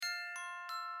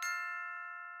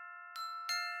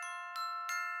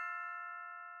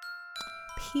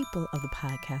people of the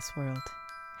podcast world.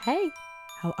 Hey,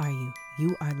 how are you?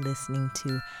 You are listening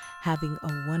to Having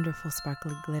a Wonderful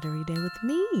Sparkly Glittery Day with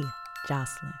me,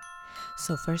 Jocelyn.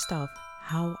 So first off,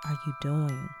 how are you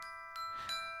doing?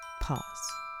 Pause.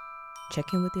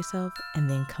 Check in with yourself and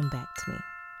then come back to me.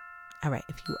 All right,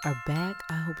 if you are back,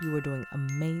 I hope you are doing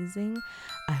amazing.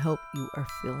 I hope you are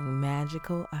feeling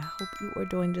magical. I hope you are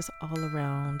doing just all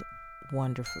around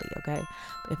wonderfully, okay?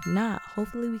 If not,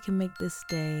 hopefully we can make this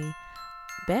day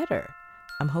better.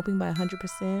 I'm hoping by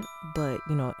 100%, but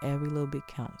every little bit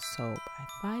counts. So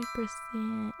by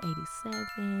 5%,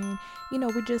 87,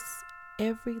 we're just,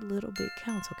 every little bit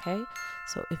counts, okay?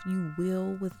 So if you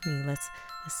will with me, let's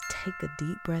take a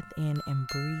deep breath in and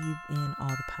breathe in all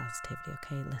the positivity,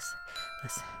 okay? Let's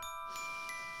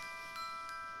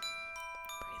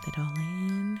breathe it all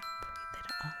in, breathe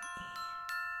it all in.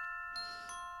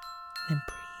 Then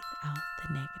breathe out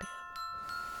the negative.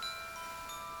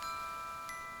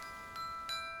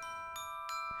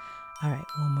 All right,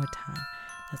 one more time.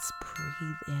 Let's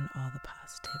breathe in all the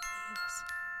positivity. Let's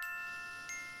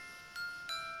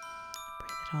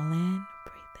breathe it all in,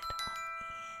 breathe it all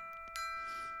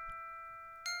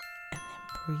in. And then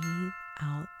breathe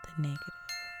out the negative.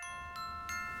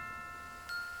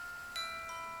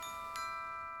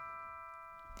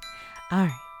 All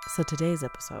right, so today's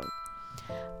episode,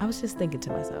 I was just thinking to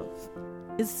myself,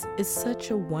 it's such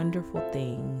a wonderful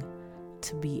thing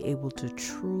to be able to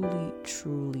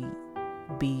truly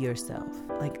be yourself,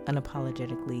 like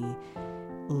unapologetically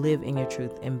live in your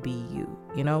truth and be you.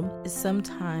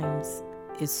 Sometimes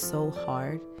it's so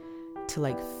hard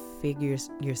to figure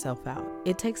yourself out.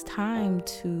 It takes time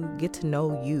to get to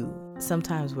know you.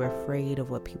 Sometimes we're afraid of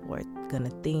what people are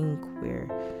gonna think. We're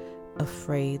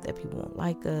afraid that people won't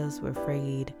like us. We're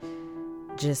afraid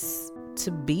just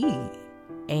to be.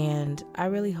 And I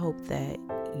really hope that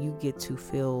you get to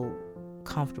feel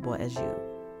comfortable as you.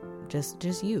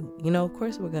 Just you. Of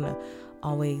course we're gonna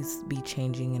always be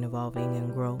changing and evolving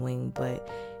and growing, but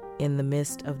in the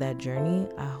midst of that journey,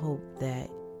 I hope that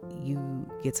you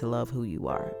get to love who you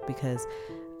are, because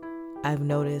I've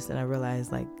noticed and I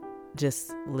realized,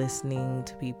 just listening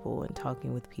to people and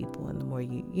talking with people, and the more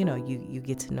you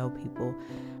get to know people,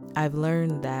 I've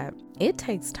learned that it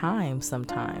takes time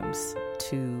sometimes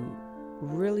to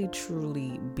really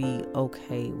truly be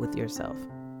okay with yourself.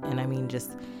 And I mean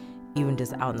even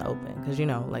just out in the open, because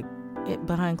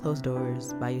behind closed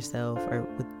doors, by yourself, or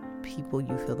with people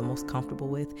you feel the most comfortable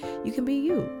with, you can be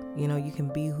you. You can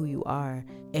be who you are,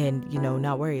 and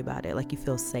not worry about it. You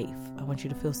feel safe. I want you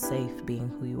to feel safe being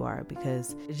who you are,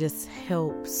 because it just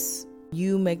helps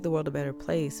you make the world a better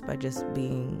place by just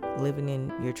living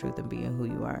in your truth and being who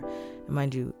you are. And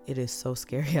mind you, it is so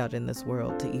scary out in this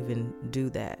world to even do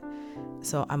that.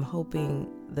 So I'm hoping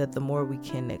that the more we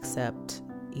can accept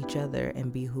each other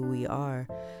and be who we are,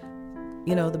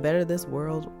 the better this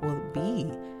world will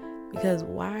be. Because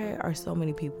why are so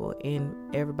many people in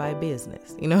everybody's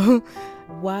business?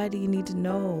 Why do you need to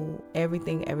know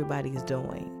everything everybody is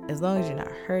doing? As long as you're not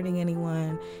hurting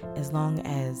anyone, as long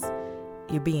as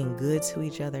you're being good to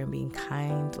each other and being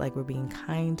kind, we're being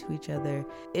kind to each other,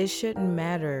 it shouldn't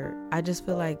matter. I just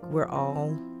feel like we're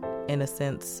all, in a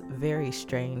sense, very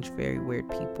strange, very weird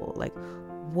people.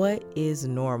 What is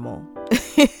normal?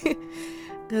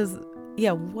 Because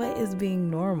what is being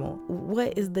normal?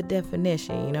 What is the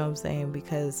definition? You know what I'm saying?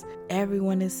 Because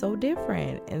everyone is so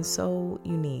different and so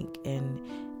unique,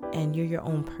 and you're your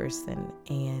own person.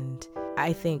 And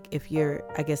I think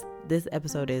I guess this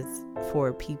episode is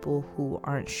for people who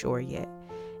aren't sure yet.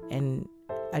 And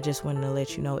I just wanted to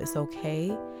let you know it's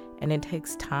okay. And it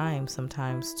takes time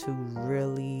sometimes to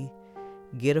really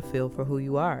get a feel for who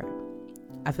you are.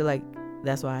 I feel like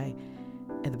that's why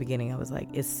at the beginning I was like,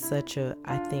 it's such a,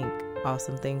 I think,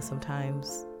 awesome thing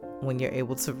sometimes when you're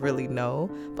able to really know,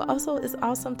 but also it's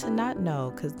awesome to not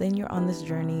know, because then you're on this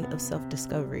journey of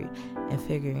self-discovery and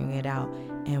figuring it out.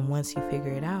 And once you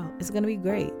figure it out, it's going to be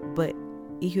great. But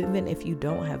even if you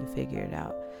don't have it figured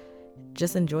out,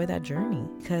 just enjoy that journey,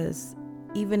 because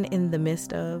even in the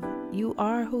midst of, you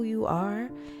are who you are,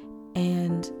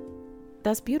 and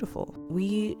that's beautiful.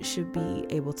 We should be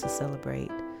able to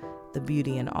celebrate the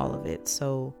beauty in all of it.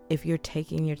 So if you're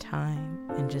taking your time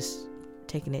and just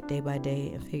taking it day by day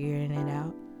and figuring it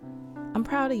out, I'm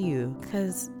proud of you,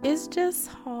 because it's just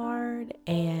hard,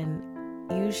 and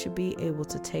you should be able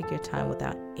to take your time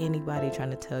without anybody trying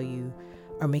to tell you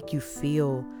or make you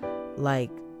feel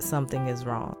like something is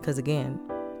wrong. Because again,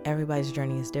 everybody's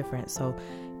journey is different. So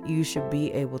you should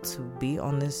be able to be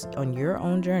on your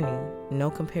own journey. No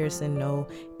comparison, no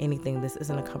anything. This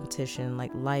isn't a competition.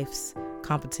 Life's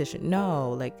competition.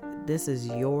 No, like, this is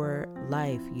your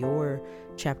life, your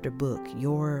chapter book,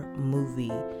 your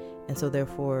movie. And so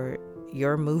therefore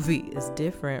your movie is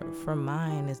different from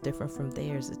mine, is different from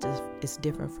theirs. It's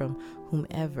different from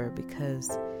whomever,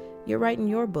 because you're writing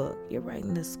your book. You're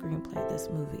writing this screenplay, this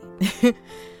movie.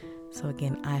 So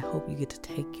again, I hope you get to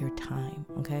take your time,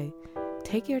 okay?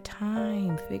 Take your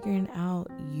time figuring out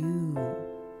you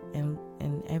and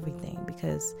everything,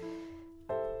 because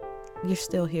you're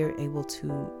still here able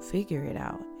to figure it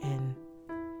out.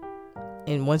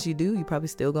 And once you do, you're probably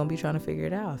still going to be trying to figure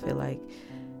it out. I feel like,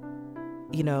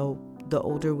 the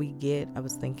older we get, I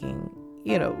was thinking,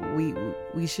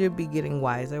 we should be getting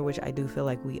wiser, which I do feel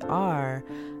like we are,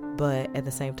 but at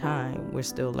the same time, we're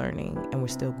still learning and we're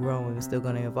still growing. We're still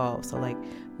going to evolve. So like,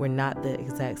 we're not the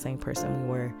exact same person we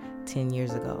were 10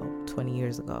 years ago, 20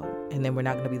 years ago. And then we're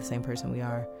not going to be the same person we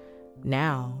are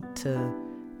now to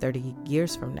 30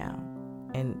 years from now.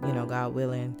 And, God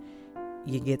willing,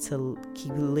 you get to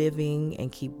keep living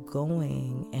and keep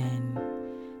going and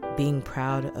being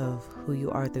proud of who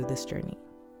you are through this journey.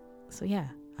 So yeah,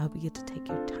 I hope you get to take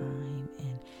your time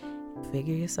and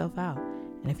figure yourself out.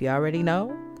 And if you already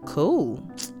know, cool.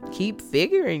 Keep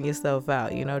figuring yourself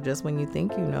out. Just when you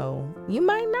think you know, you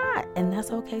might not. And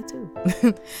that's okay too.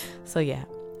 So yeah,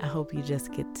 I hope you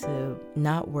just get to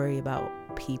not worry about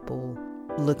people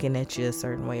looking at you a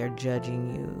certain way or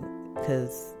judging you.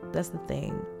 Because that's the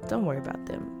thing. Don't worry about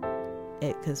them.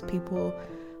 Because people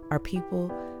are people,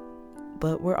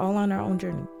 but we're all on our own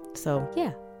journey. So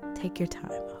yeah, take your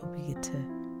time. I hope you get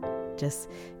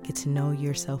to know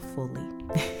yourself fully.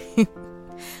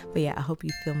 But yeah, I hope you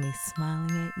feel me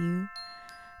smiling at you.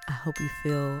 I hope you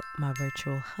feel my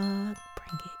virtual hug.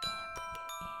 Bring it in.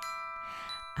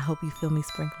 I hope you feel me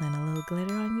sprinkling a little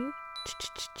glitter on you.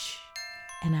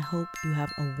 And I hope you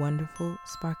have a wonderful,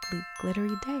 sparkly,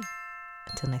 glittery day.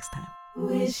 Until next time.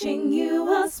 Wishing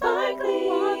you a sparkly,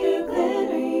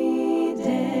 glittery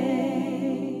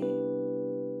day.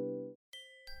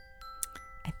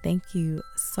 I thank you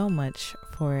so much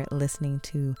for listening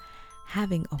to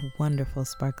Having a Wonderful,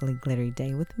 Sparkly, Glittery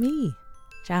Day with me,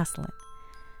 Jocelyn.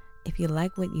 If you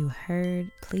like what you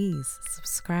heard, please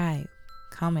subscribe,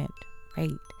 comment,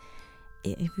 rate.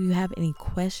 If you have any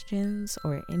questions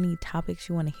or any topics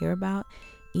you want to hear about,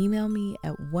 email me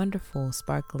at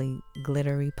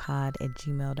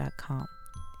wonderfulsparklyglitterypod@gmail.com.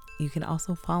 You can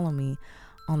also follow me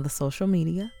on the social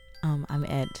media. I'm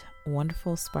at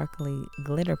Wonderful Sparkly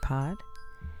Glitter Pod.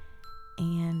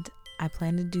 And I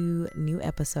plan to do new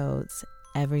episodes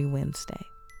every Wednesday.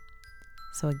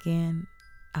 So again,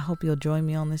 I hope you'll join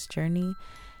me on this journey.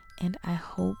 And I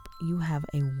hope you have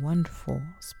a wonderful,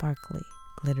 sparkly,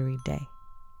 glittery day.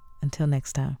 Until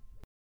next time.